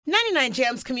99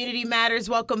 Jams Community Matters.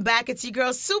 Welcome back. It's your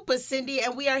girl, Super Cindy,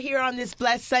 and we are here on this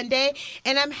blessed Sunday.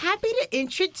 And I'm happy to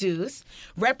introduce,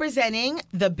 representing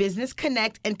the Business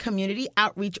Connect and Community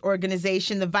Outreach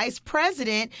Organization, the Vice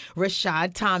President,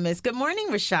 Rashaad Thomas. Good morning,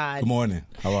 Rashaad. Good morning.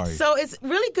 How are you? So it's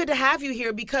really good to have you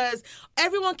here because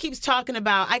everyone keeps talking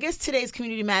about, I guess today's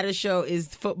Community Matters show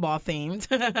is football themed,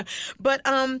 but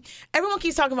everyone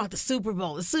keeps talking about the Super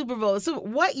Bowl, the Super Bowl.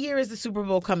 What year is the Super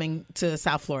Bowl coming to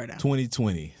South Florida?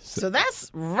 2020. So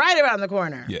that's right around the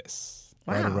corner. Yes.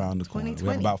 Wow. Right around the corner. We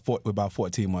have about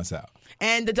 14 months out.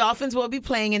 And the Dolphins will be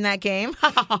playing in that game.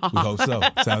 We hope so.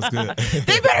 Sounds good.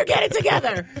 They better get it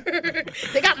together.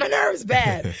 They got my nerves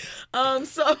bad.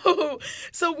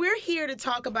 So we're here to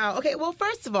talk about, okay, well,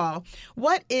 first of all,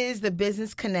 what is the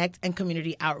Business Connect and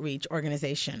Community Outreach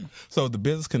Organization? So the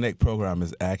Business Connect program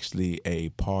is actually a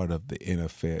part of the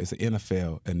NFL. It's an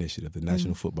NFL initiative, the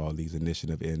National Football League's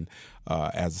initiative. And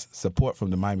as support from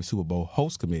the Miami Super Bowl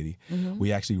host committee,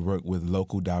 we actually work with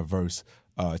local diverse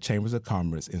chambers of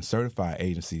commerce and certified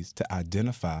agencies to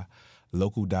identify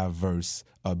local diverse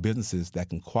businesses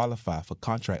that can qualify for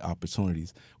contract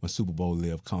opportunities when Super Bowl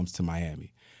Live comes to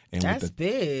Miami. And that's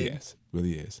big. Yes,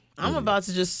 really is. I'm about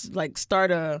to just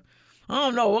start I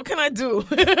don't know, what can I do?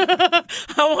 I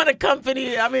want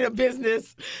a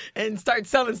business and start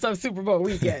selling stuff Super Bowl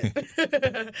weekend.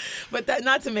 But that,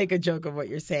 not to make a joke of what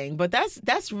you're saying, but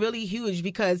that's really huge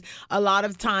because a lot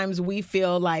of times we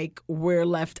feel like we're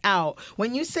left out.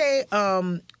 When you say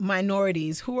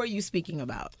minorities, who are you speaking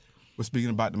about? We're speaking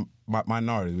about the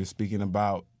minorities. We're speaking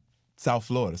about South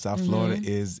Florida. South Florida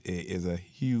is a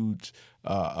huge,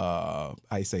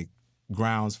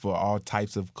 grounds for all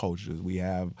types of cultures. We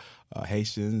have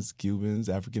Haitians, Cubans,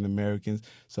 African Americans,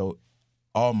 so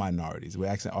all minorities. We're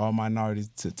asking all minorities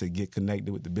to get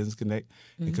connected with the Business Connect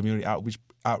and Community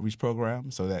Outreach Program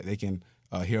so that they can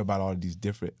hear about all of these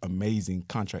different amazing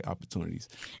contract opportunities.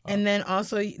 And then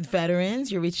also veterans,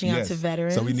 you're reaching out to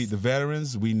veterans. So we need the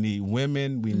veterans, we need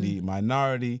women, we need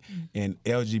minority and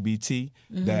LGBT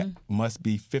that must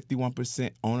be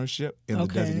 51% ownership in the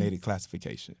designated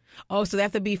classification. Oh, so they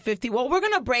have to be 50. Well, we're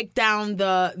going to break down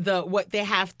the what they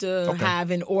have to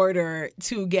have in order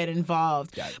to get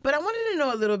involved. But I wanted to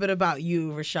know a little bit about you,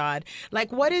 Rashaad.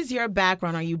 Like, what is your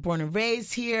background? Are you born and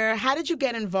raised here? How did you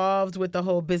get involved with the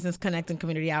whole Business Connect and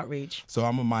Community Outreach? So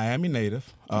I'm a Miami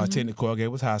native. Attended Coral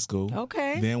Gables High School.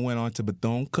 Okay. Then went on to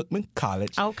Bethune-Cookman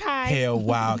College. Okay. Hell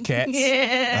Wildcats.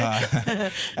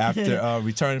 After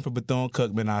returning from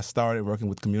Bethune-Cookman, I started working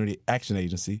with Community Action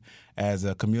Agency as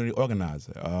a community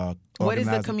organizer. What is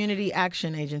the Community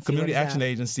Action Agency? Community Action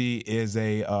Agency is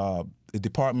a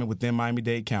department within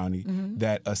Miami-Dade County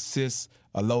that assists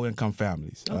low-income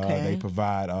families. They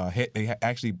provide, they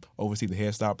actually oversee the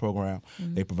Head Start program.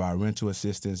 They provide rental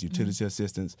assistance, utility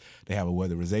assistance. They have a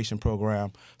weatherization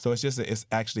program. So it's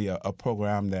actually a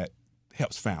program that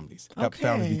helps families,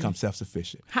 families become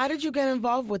self-sufficient. How did you get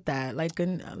involved with that? Like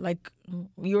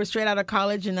you were straight out of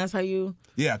college, and that's how you.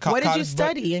 Yeah. What did you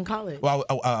study in college? Well,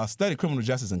 I studied criminal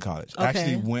justice in college. I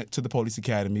actually went to the police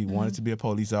academy, wanted to be a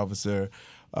police officer.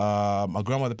 My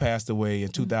grandmother passed away in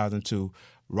 2002,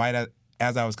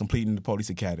 as I was completing the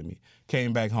police academy.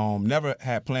 Came back home, never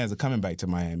had plans of coming back to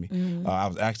Miami. I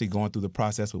was actually going through the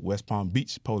process with West Palm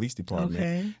Beach Police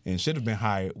Department and should have been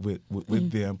hired with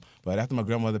them. But after my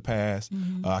grandmother passed,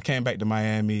 I came back to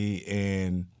Miami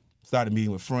and started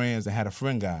meeting with friends and had a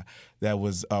friend guy that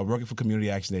was working for Community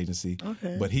Action Agency.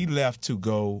 But he left to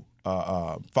go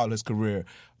follow his career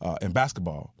in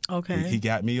basketball. He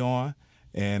got me on,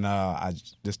 and I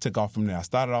just took off from there. I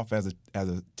started off as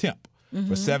a temp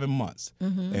for 7 months,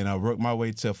 and I worked my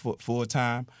way to full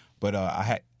time. But I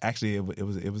had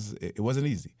it wasn't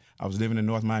easy. I was living in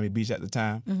North Miami Beach at the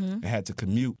time and had to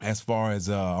commute as far as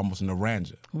almost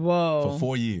Naranja. Whoa! For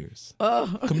 4 years.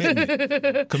 Oh,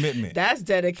 commitment. That's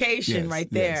dedication right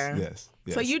there. Yes.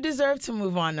 So you deserve to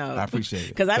move on up. I appreciate it.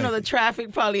 Because I know the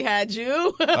traffic probably had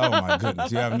you. Oh my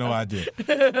goodness, you have no idea.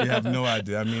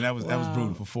 I mean, that was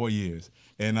brutal for 4 years.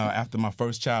 And after my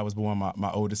first child was born,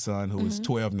 my oldest son, who is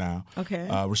 12 now,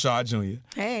 Rashaad Jr.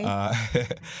 Hey. I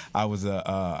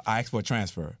asked for a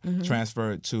transfer.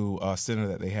 Transferred to a center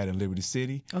that they had in Liberty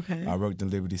City. I worked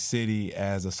in Liberty City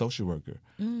as a social worker,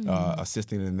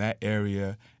 assisting in that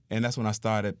area. And that's when I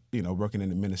started, working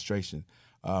in administration.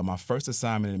 My first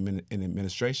assignment in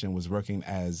administration was working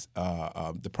as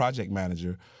the project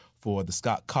manager for the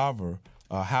Scott Carver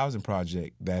housing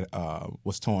project that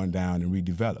was torn down and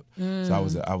redeveloped. So I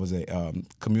was a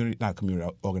not a community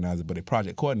organizer, but a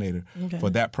project coordinator for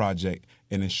that project,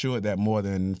 and ensured that more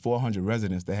than 400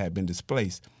 residents that had been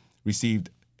displaced received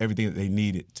everything that they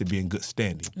needed to be in good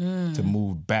standing to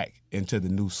move back into the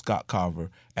new Scott Carver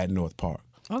at North Park.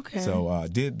 Okay. So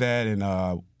did that and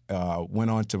went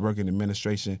on to work in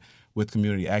administration with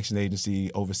Community Action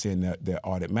Agency, overseeing their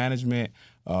audit management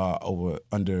under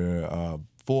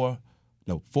 4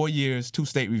 years, 2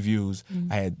 state reviews.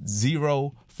 I had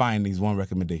 0 findings, 1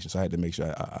 recommendation. So I had to make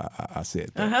sure I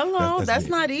said that. Hello, that's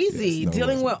not easy. Yes, no,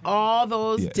 dealing with all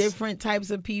those yes. different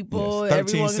types of people.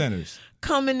 Yes. 13 senators.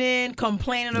 Coming in,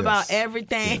 complaining about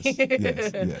everything.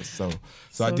 Yes.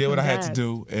 So I did what I had to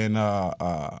do, and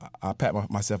I pat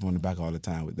myself on the back all the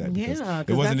time with that. Because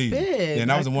it wasn't easy. Big. And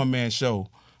that was a one-man show.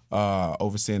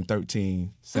 Overseeing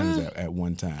 13 senators at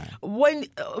one time.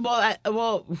 I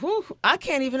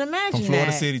can't even imagine From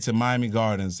Florida City to Miami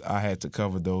Gardens, I had to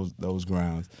cover those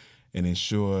grounds and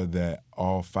ensure that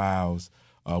all files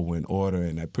were in order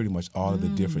and that pretty much all of the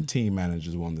different team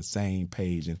managers were on the same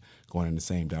page and going in the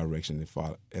same direction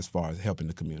as far as helping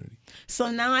the community. So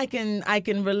now I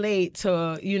can relate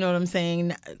to, you know what I'm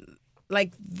saying,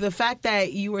 like the fact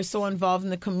that you were so involved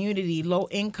in the community,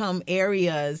 low-income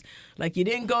areas. Like you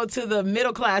didn't go to the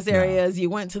middle-class areas. You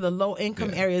went to the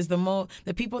low-income areas, the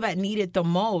people that needed the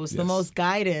most, the most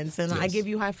guidance. And I give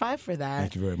you high five for that.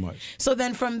 Thank you very much. So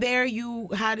then from there, what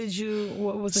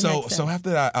was the next step? So after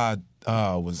that,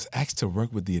 I was asked to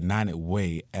work with the United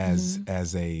Way as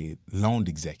a loan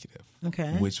executive,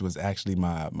 which was actually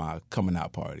my coming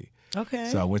out party. Okay.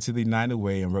 So I went to the United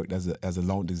Way and worked as a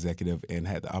loan executive and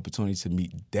had the opportunity to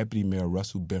meet Deputy Mayor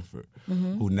Russell Benford,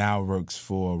 who now works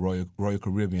for Royal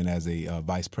Caribbean as a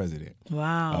vice president.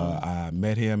 Wow. I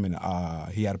met him and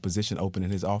he had a position open in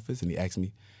his office and he asked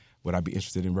me would I be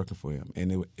interested in working for him.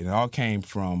 And it all came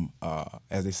from,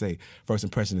 as they say, first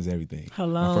impression is everything.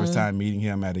 Hello. My first time meeting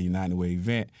him at a United Way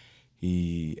event,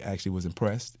 he actually was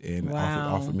impressed and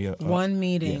offered me one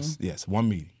meeting. Yes, one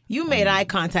meeting. You made eye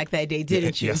contact that day,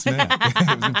 didn't you? Yes, ma'am.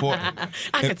 It was important.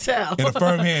 I could tell. And a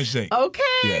firm handshake. Okay.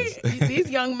 Yes. These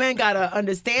young men got to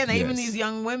understand that, even these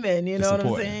young women, you know what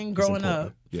I'm saying, growing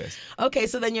up. Yes. Okay,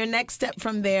 so then your next step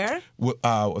from there?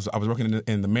 I was working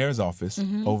in the mayor's office,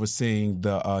 overseeing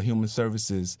the human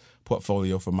services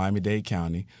portfolio for Miami-Dade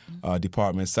County,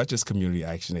 departments such as Community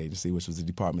Action Agency, which was a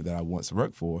department that I once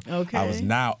worked for. Okay. I was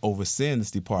now overseeing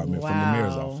this department from the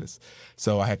mayor's office.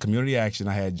 So I had Community Action,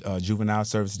 I had Juvenile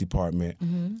Services Department,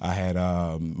 I had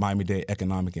Miami-Dade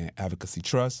Economic and Advocacy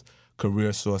Trust,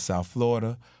 Career Source South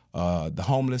Florida, the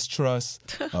Homeless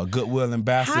Trust, Goodwill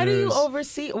Ambassadors. How do you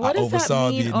oversee? What does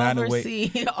that mean,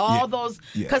 oversee all those?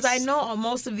 Because I know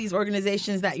most of these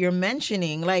organizations that you're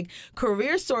mentioning, like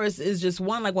Career Source is just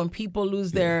one, like when people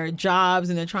lose their jobs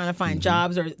and they're trying to find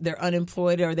jobs or they're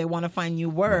unemployed or they want to find new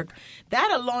work.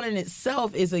 That alone in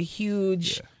itself is a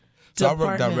huge So I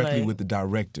work directly with the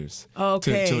directors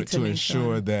to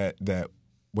ensure that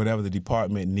whatever the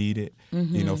department needed,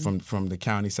 you know, from the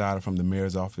county side or from the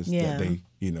mayor's office, that they,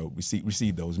 you know,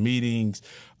 receive those meetings,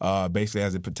 basically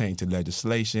as it pertained to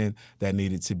legislation that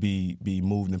needed to be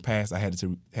moved and passed. I had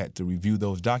to review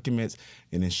those documents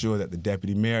and ensure that the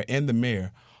deputy mayor and the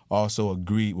mayor also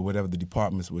agreed with whatever the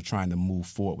departments were trying to move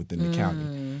forward within the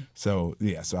county. So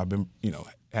so I've been, you know,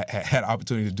 had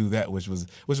opportunity to do that, which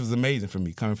was amazing for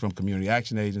me, coming from Community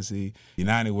Action Agency,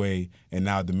 United Way, and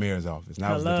now the mayor's office.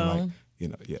 Now I was looking like, you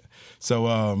know,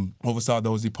 So oversaw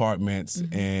those departments,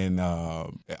 and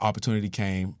opportunity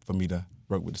came for me to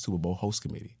work with the Super Bowl host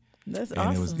committee. That's and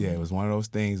awesome. It was one of those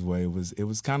things where it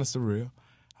was kind of surreal.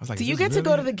 I was like, do you get to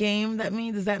go to the game?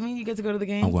 Does that mean you get to go to the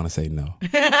game? I'm going to say no.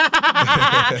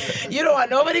 You don't want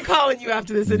nobody calling you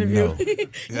after this interview.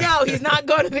 No, he's not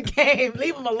going to the game.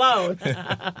 Leave him alone.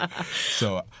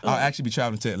 So I'll actually be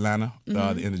traveling to Atlanta the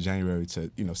end of January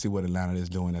to, you know, see what Atlanta is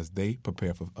doing as they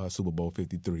prepare for Super Bowl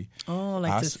 53. Oh,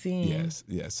 to see.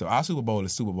 Yes. So our Super Bowl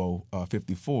is Super Bowl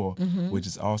 54, which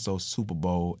is also Super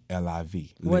Bowl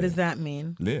LIV. What does that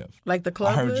mean? Live. Like the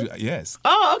club? I heard you. Yes.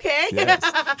 Oh, okay. Yes.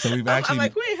 So we've actually. I'm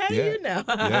like, wait, how do you know?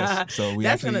 Yes. So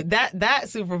that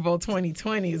Super Bowl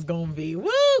 2020 is gonna be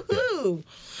woohoo.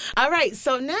 All right.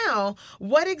 So now,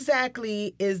 what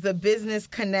exactly is the Business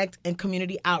Connect and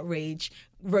Community Outreach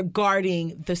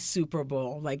regarding the Super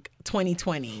Bowl, like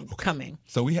 2020 coming?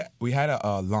 So we had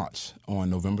a launch on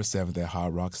November 7th at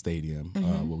Hard Rock Stadium,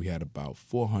 where we had about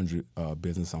 400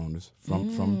 business owners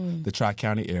from the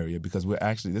Tri-County area, because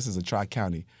this is a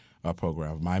Tri-County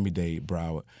program, Miami-Dade,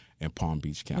 Broward, and Palm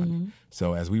Beach County.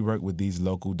 So as we work with these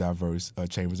local diverse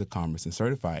chambers of commerce and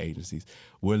certified agencies,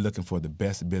 we're looking for the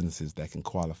best businesses that can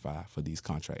qualify for these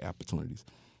contract opportunities.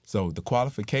 So the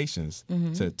qualifications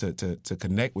to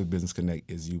connect with Business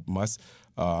Connect is you must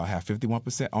have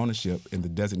 51% ownership in the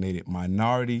designated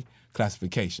minority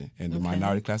classification. And the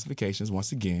minority classifications,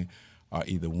 once again, are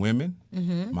either women,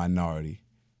 minority,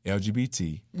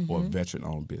 LGBT, or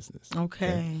veteran-owned business.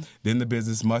 Okay. Then the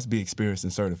business must be experienced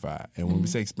and certified. And when we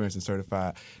say experienced and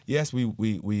certified, yes, we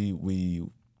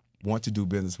want to do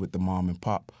business with the mom and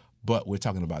pop, but we're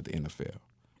talking about the NFL.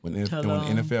 When the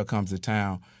NFL comes to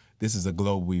town, this is a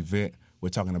global event. We're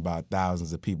talking about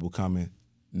thousands of people coming,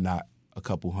 not a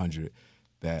couple hundred.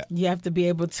 That you have to be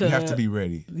able to. You have to be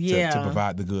ready to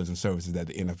provide the goods and services that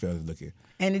the NFL is looking.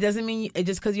 And it doesn't mean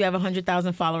just because you have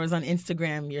 100,000 followers on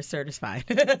Instagram, you're certified,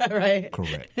 right?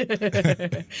 Correct.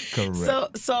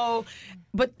 Correct. So,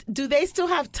 but do they still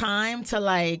have time to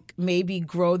like maybe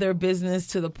grow their business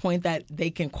to the point that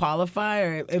they can qualify,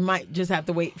 or it might just have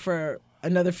to wait for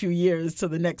another few years to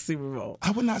the next Super Bowl? I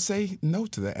would not say no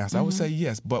to that answer. I would say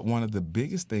yes, but one of the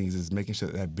biggest things is making sure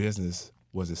that business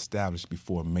was established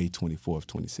before May 24th,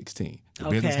 2016. The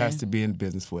business has to be in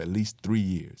business for at least 3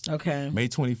 years. Okay. May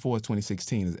 24th,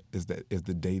 2016 is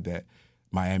the day that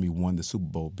Miami won the Super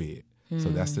Bowl bid. So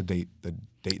that's the date that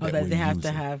we're they have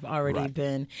using. to have already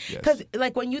been. Yes. Because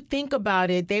like when you think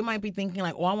about it, they might be thinking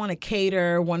like, I want to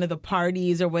cater one of the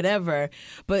parties or whatever.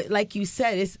 But like you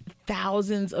said, it's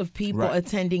thousands of people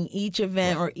attending each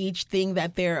event or each thing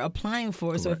that they're applying for.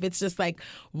 Correct. So if it's just like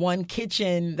one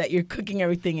kitchen that you're cooking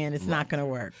everything in, it's not going to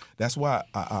work. That's why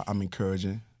I'm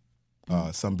encouraging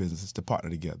some businesses to partner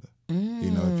together.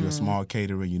 You know, if you're a small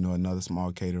caterer, you know another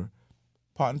small caterer,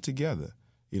 partner together.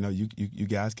 You know, you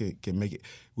guys can make it.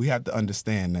 We have to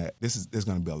understand that there's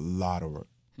going to be a lot of work,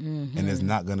 and there's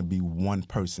not going to be one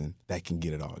person that can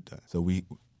get it all done. So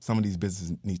some of these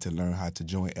businesses need to learn how to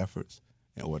join efforts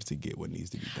in order to get what needs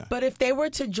to be done. But if they were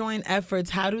to join efforts,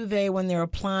 how do they, when they're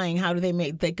applying,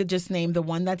 they could just name the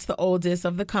one that's the oldest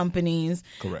of the companies.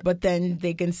 Correct. But then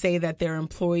they can say that their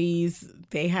employees,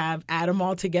 add them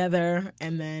all together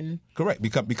and then. Correct.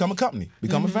 Become a company.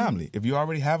 Become a family. If you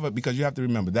already have because you have to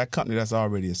remember that company that's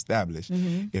already established,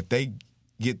 if they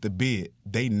get the bid,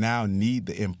 they now need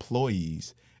the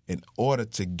employees in order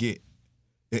to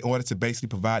basically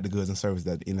provide the goods and services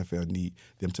that the NFL need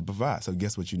them to provide. So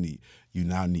guess what you need? You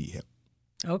now need help.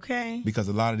 Okay. Because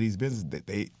a lot of these businesses,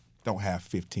 they don't have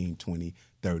 15, 20,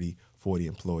 30, 40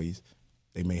 employees.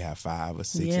 They may have 5 or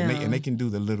 6. Yeah. And they can do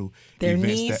the little their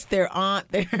events niece, their aunt.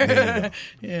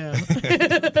 Yeah.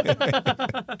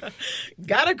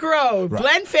 Gotta grow. Right.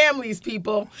 Blend families,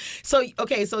 people. So,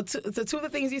 okay, so two of the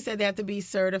things you said, they have to be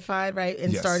certified, right?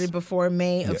 And started before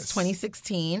May of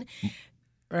 2016.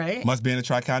 Right. Must be in the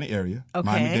Tri-County area. Okay.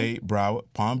 Miami-Dade, Broward,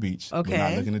 Palm Beach. Okay. We're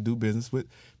not looking to do business with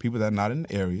people that are not in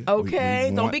the area.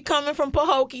 Okay. Don't be coming from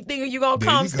Pahokee thinking you're going to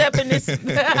come step in this. Okay.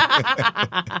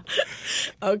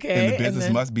 And the business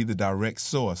must be the direct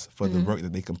source for the work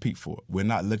that they compete for. We're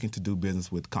not looking to do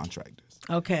business with contractors.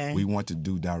 Okay. We want to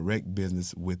do direct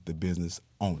business with the business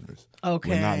owners. Okay.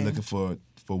 We're not looking for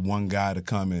one guy to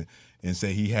come in and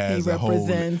say he has a whole. He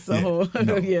represents a whole.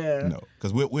 No. Yeah. No.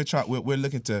 Because we're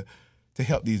looking to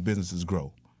help these businesses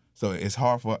grow. So it's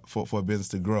hard for a business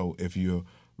to grow if you're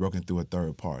working through a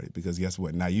third party, because guess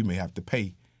what? Now you may have to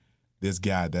pay this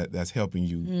guy that's helping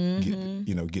you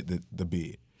get the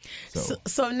bid.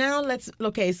 So now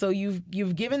so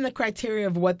you've given the criteria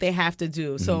of what they have to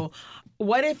do. So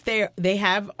what if they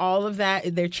have all of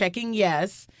that, they're checking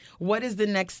yes, what is the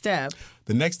next step?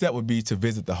 The next step would be to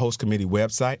visit the host committee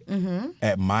website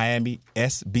at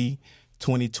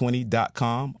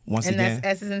MiamiSB2020.com. Once and again. And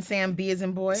that's S as in Sam, B as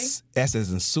in boy? S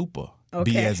as in super,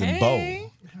 okay. B as in bow,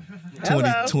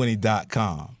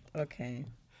 2020.com. Okay.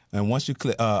 And once you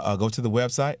click, go to the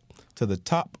website, to the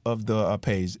top of the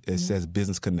page, it says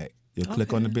Business Connect. You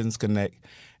click on the Business Connect,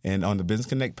 and on the Business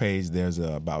Connect page, there's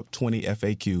about 20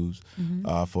 FAQs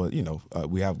for,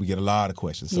 we get a lot of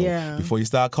questions. So before you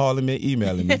start calling me,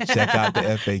 emailing me, check out the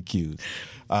FAQs.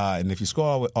 And if you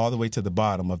scroll all the way to the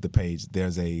bottom of the page,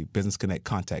 there's a Business Connect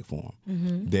contact form.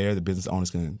 There, the business owners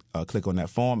can click on that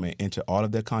form and enter all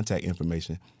of their contact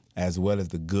information, as well as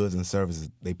the goods and services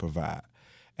they provide,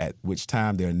 at which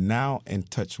time they're now in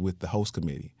touch with the host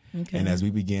committee. Okay. And as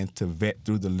we begin to vet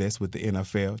through the list with the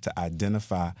NFL to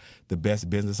identify the best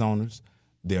business owners,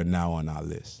 they're now on our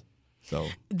list. So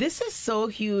this is so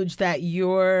huge that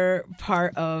you're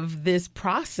part of this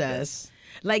process.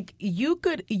 Yes. Like you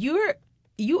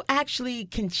actually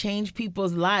can change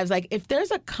people's lives. Like if there's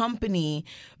a company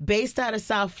based out of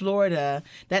South Florida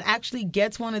that actually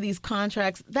gets one of these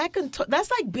contracts,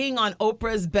 that's like being on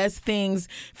Oprah's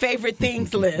favorite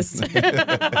things list.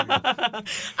 I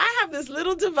have this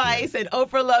little device and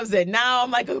Oprah loves it. Now I'm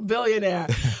like a billionaire.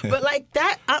 But like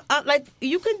that, like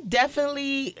you can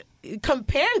definitely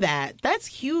compare that. That's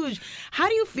huge. How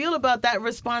do you feel about that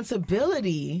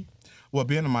responsibility? Well,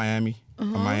 being a Miamian,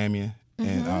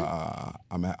 and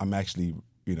I'm actually,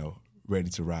 ready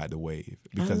to ride the wave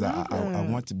because I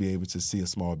want to be able to see a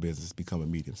small business become a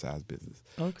medium-sized business.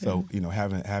 Okay. So,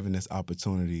 having this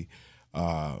opportunity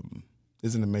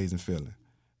is an amazing feeling,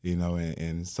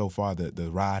 and so far the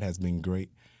ride has been great.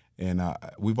 And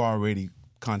we've already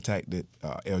contacted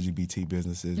LGBT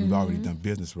businesses. We've already done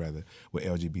business, with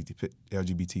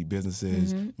LGBT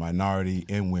businesses, minority,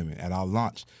 and women. At our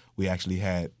launch, we actually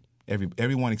had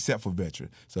everyone except for veteran.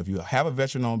 So if you have a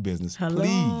veteran-owned business,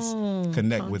 please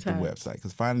connect with the website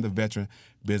because finding the veteran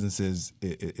businesses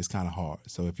is kind of hard.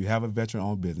 So if you have a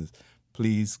veteran-owned business,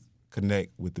 please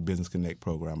connect with the Business Connect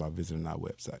program by visiting our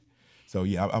website. So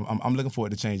yeah, I'm looking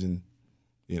forward to changing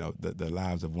the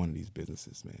lives of one of these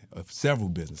businesses, man, of several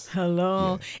businesses.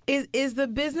 Hello. Yeah. Is the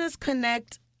Business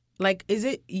Connect, like, is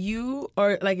it you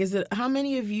or, like, is it, how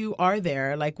many of you are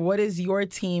there? Like, what does your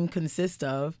team consist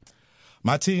of?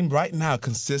 My team right now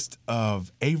consists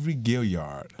of Avery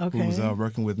Gilliard, who's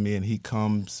working with me, and he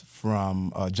comes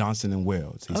from Johnson &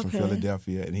 Wales. He's from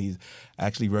Philadelphia, and he's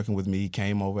actually working with me. He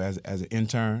came over as an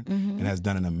intern and has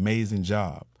done an amazing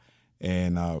job.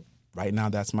 And right now,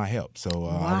 that's my help. So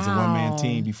I was a one-man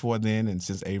team before then, and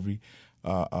since Avery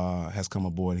has come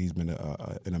aboard, he's been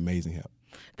an amazing help.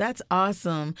 That's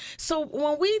awesome. So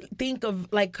when we think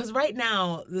of, like, because right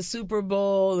now, the Super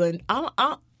Bowl, and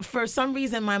for some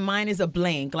reason, my mind is a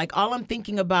blank. Like, all I'm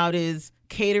thinking about is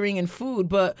catering and food.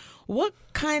 But what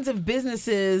kinds of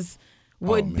businesses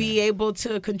would be able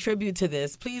to contribute to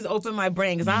this? Please open my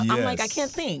brain, because I'm like, I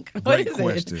can't think. Great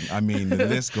question. I mean, the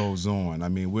list goes on. I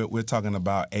mean, we're talking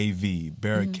about AV,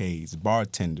 barricades,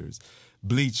 bartenders,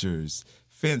 bleachers,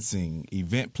 fencing,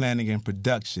 event planning and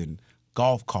production,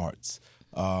 golf carts,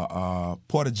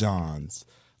 porta-johns,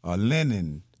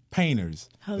 linen, painters.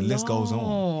 The list goes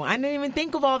on. I didn't even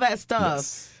think of all that stuff.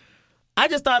 Yes. I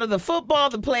just thought of the football,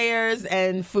 the players,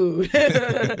 and food.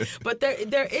 But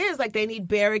there is, like, they need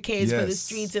barricades for the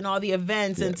streets and all the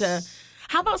events. Yes. And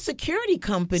how about security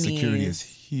companies? Security is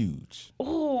huge.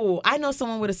 Oh, I know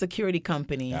someone with a security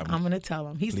company. I'm going to tell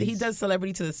him. He does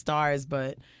Celebrity to the Stars,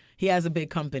 but he has a big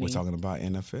company. We're talking about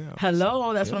NFL.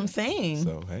 Hello, that's what I'm saying.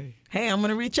 So, hey. Hey, I'm going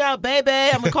to reach out, baby.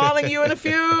 I'm calling you in a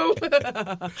few.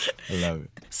 I love it.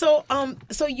 So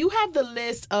you have the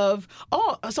list of,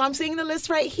 so I'm seeing the list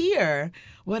right here.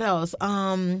 What else?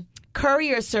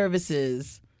 Courier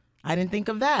services. I didn't think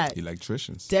of that.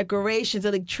 Electricians. Decorations,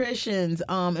 electricians,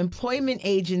 employment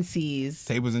agencies.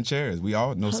 Tables and chairs. We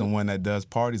all know someone that does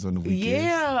parties on the weekends.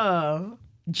 Yeah.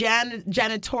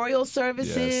 Janitorial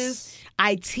services,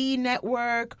 IT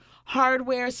network,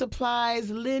 hardware supplies,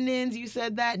 linens, you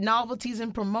said that, novelties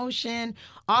and promotion,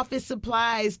 office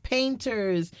supplies,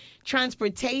 painters,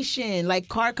 transportation, like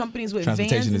car companies with vans and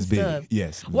stuff. Transportation is big,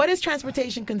 yes. What does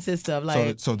transportation consist of?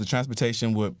 Like, so the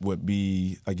transportation would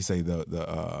be, like you say,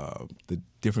 the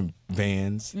different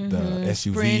vans, the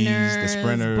SUVs, the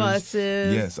sprinters,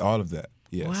 buses. Yes, all of that.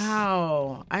 Yes.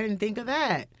 Wow, I didn't think of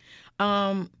that.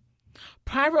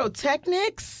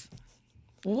 Pyrotechnics.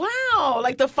 Wow,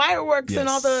 like the fireworks and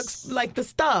all the, like, the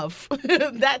stuff.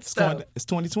 That stuff. It's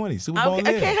 2020, Super Bowl.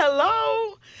 Okay,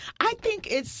 hello. I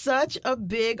think it's such a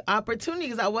big opportunity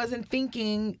because I wasn't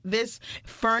thinking this.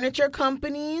 Furniture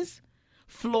companies,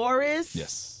 florists.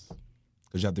 Yes,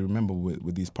 because you have to remember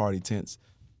with these party tents,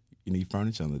 you need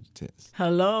furniture under the tents.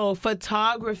 Hello,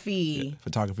 photography. Yeah,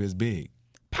 photography is big.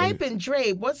 Pipe and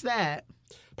drape, what's that?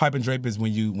 Pipe and drape is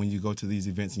when you go to these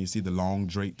events and you see the long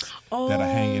drapes that are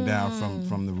hanging down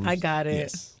from the roof. I got it.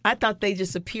 Yes. I thought they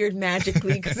just appeared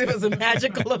magically because it was a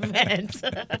magical event.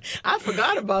 I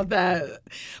forgot about that.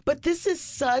 But this is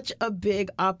such a big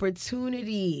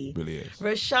opportunity. It really is.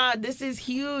 Rashaad, this is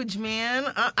huge, man.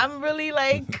 I'm really,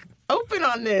 like, open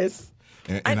on this.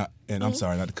 And I'm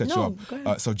sorry not to cut you off. Go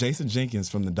ahead. So Jason Jenkins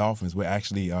from the Dolphins, we're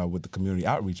actually with the community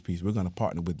outreach piece. We're going to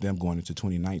partner with them going into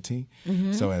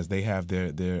 2019. So as they have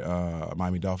their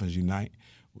Miami Dolphins Unite,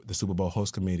 the Super Bowl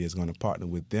host committee is going to partner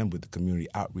with them with the community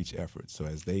outreach efforts. So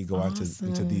as they go out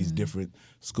into these different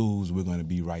schools, we're going to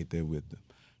be right there with them.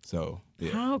 So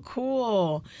yeah. How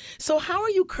cool. So how are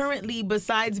you currently,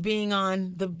 besides being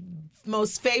on the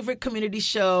most favorite community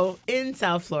show in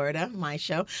South Florida, my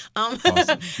show. Awesome.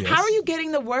 Yes. How are you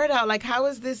getting the word out? Like, how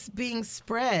is this being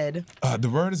spread? The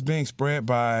word is being spread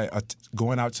by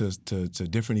going out to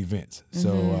different events.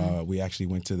 So we actually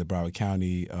went to the Broward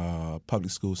County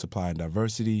Public School Supply and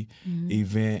Diversity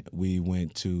event. We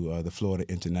went to the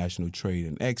Florida International Trade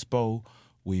and Expo.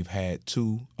 We've had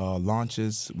 2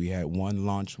 launches. We had one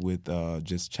launch with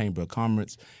just Chamber of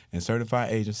Commerce and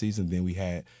certified agencies, and then we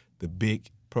had the big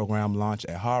program launch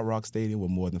at Hard Rock Stadium with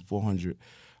more than 400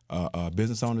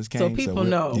 business owners came. So people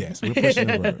know. Yes, we're pushing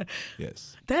the word.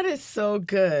 Yes. That is so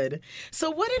good.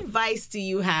 So what advice do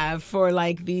you have for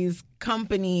like these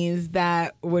companies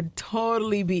that would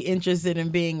totally be interested in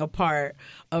being a part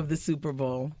of the Super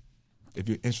Bowl? If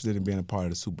you're interested in being a part of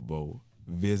the Super Bowl,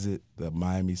 visit the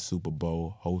Miami Super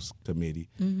Bowl Host Committee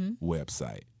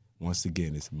website. Once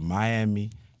again, it's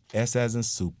Miami, S as in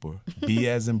super, B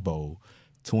as in bowl,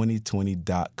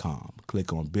 2020.com.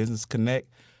 Click on Business Connect,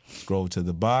 scroll to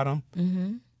the bottom,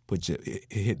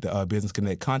 hit the Business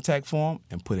Connect contact form,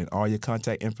 and put in all your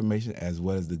contact information as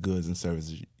well as the goods and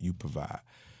services you provide.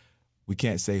 We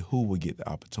can't say who will get the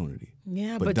opportunity.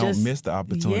 Yeah, but don't just miss the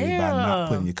opportunity by not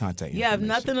putting your contact information. You have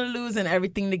nothing to lose and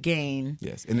everything to gain.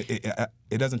 Yes, and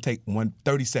it doesn't take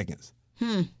 30 seconds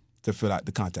to fill out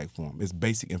the contact form. It's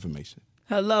basic information.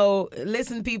 Hello.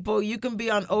 Listen, people, you can be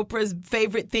on Oprah's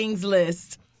favorite things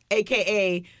list,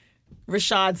 a.k.a.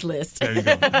 Rashaad's list. There you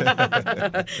go.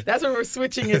 That's what we're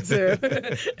switching it to.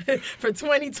 For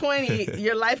 2020,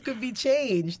 your life could be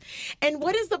changed. And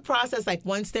what is the process like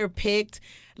once they're picked?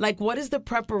 Like, what is the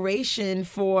preparation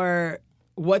for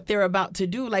what they're about to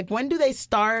do? Like, when do they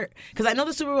start? Because I know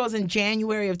the Super Bowl is in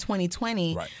January of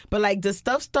 2020. Right. But, like, does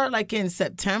stuff start, like, in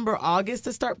September, August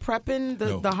to start prepping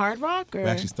the Hard Rock? Or? We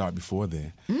actually start before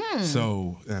then.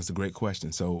 So that's a great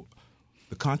question. So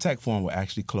the contact form will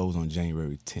actually close on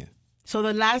January 10th. So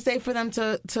the last day for them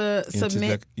to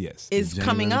submit is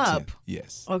coming up? 10th.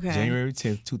 Yes. Okay. January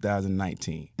 10th,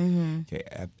 2019. Okay.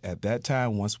 At that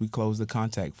time, once we close the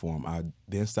contact form, I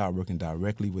then start working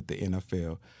directly with the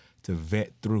NFL to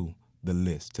vet through the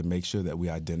list to make sure that we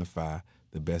identify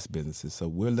the best businesses. So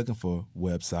we're looking for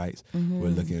websites. We're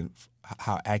looking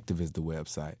how active is the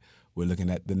website. We're looking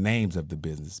at the names of the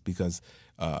business because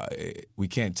we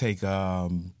can't take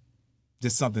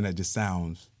just something that just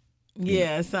sounds.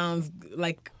 Yeah, it sounds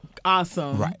like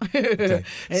awesome. Right. Okay.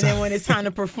 Then when it's time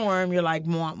to perform, you're like,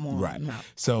 more. Right. No.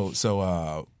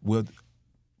 So we'll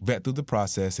vet through the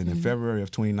process, and in February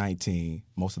of 2019,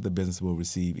 most of the business will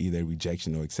receive either a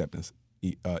rejection or acceptance,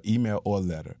 email or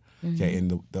letter. Okay,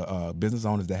 and the business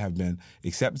owners that have been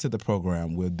accepted to the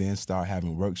program will then start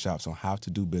having workshops on how to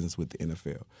do business with the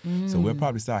NFL. So we'll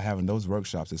probably start having those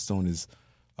workshops as soon as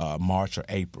March or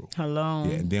April. Hello.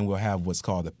 Yeah, and then we'll have what's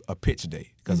called a pitch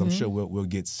day because I'm sure we'll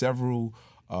get several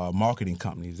marketing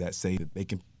companies that say that they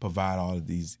can provide all of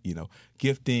these,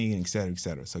 gifting, and et cetera, et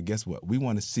cetera. So guess what? We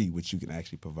want to see what you can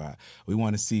actually provide. We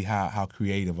want to see how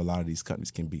creative a lot of these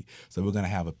companies can be. So we're going to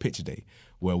have a pitch day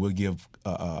where we'll give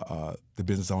the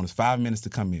business owners 5 minutes to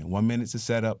come in, 1 minute to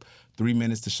set up, 3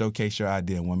 minutes to showcase your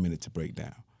idea, and 1 minute to break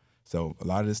down. So a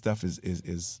lot of this stuff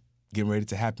is getting ready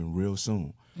to happen real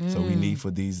soon. So we need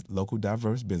for these local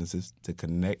diverse businesses to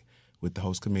connect with the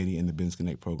host committee and the Business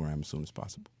Connect program as soon as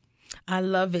possible. I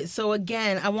love it. So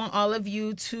again, I want all of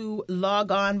you to log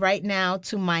on right now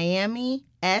to Miami,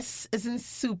 S as in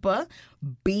super,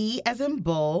 B as in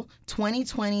bull,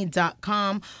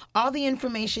 2020.com. All the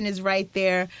information is right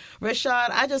there.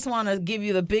 Rashaad, I just want to give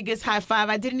you the biggest high five.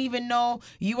 I didn't even know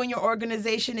you and your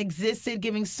organization existed,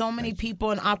 giving so many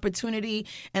people an opportunity.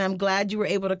 And I'm glad you were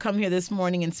able to come here this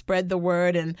morning and spread the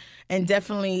word and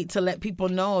definitely to let people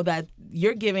know that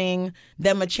you're giving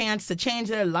them a chance to change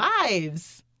their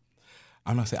lives.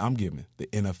 I'm not saying I'm giving. The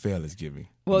NFL is giving.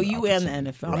 Well, you and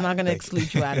the NFL. Right. I'm not going to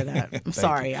exclude you out of that. I'm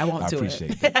sorry. I won't do it.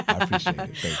 I appreciate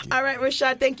it. Thank you. All right,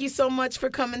 Rashaad, thank you so much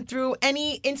for coming through.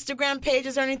 Any Instagram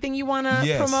pages or anything you want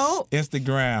to promote?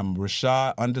 Instagram,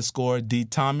 Rashaad_D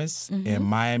Thomas and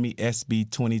Miami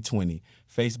SB 2020.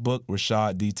 Facebook,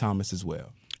 Rashaad D. Thomas as well.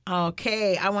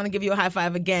 Okay. I want to give you a high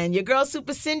five again. Your girl,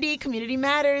 Super Cindy, Community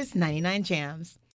Matters, 99 Jams.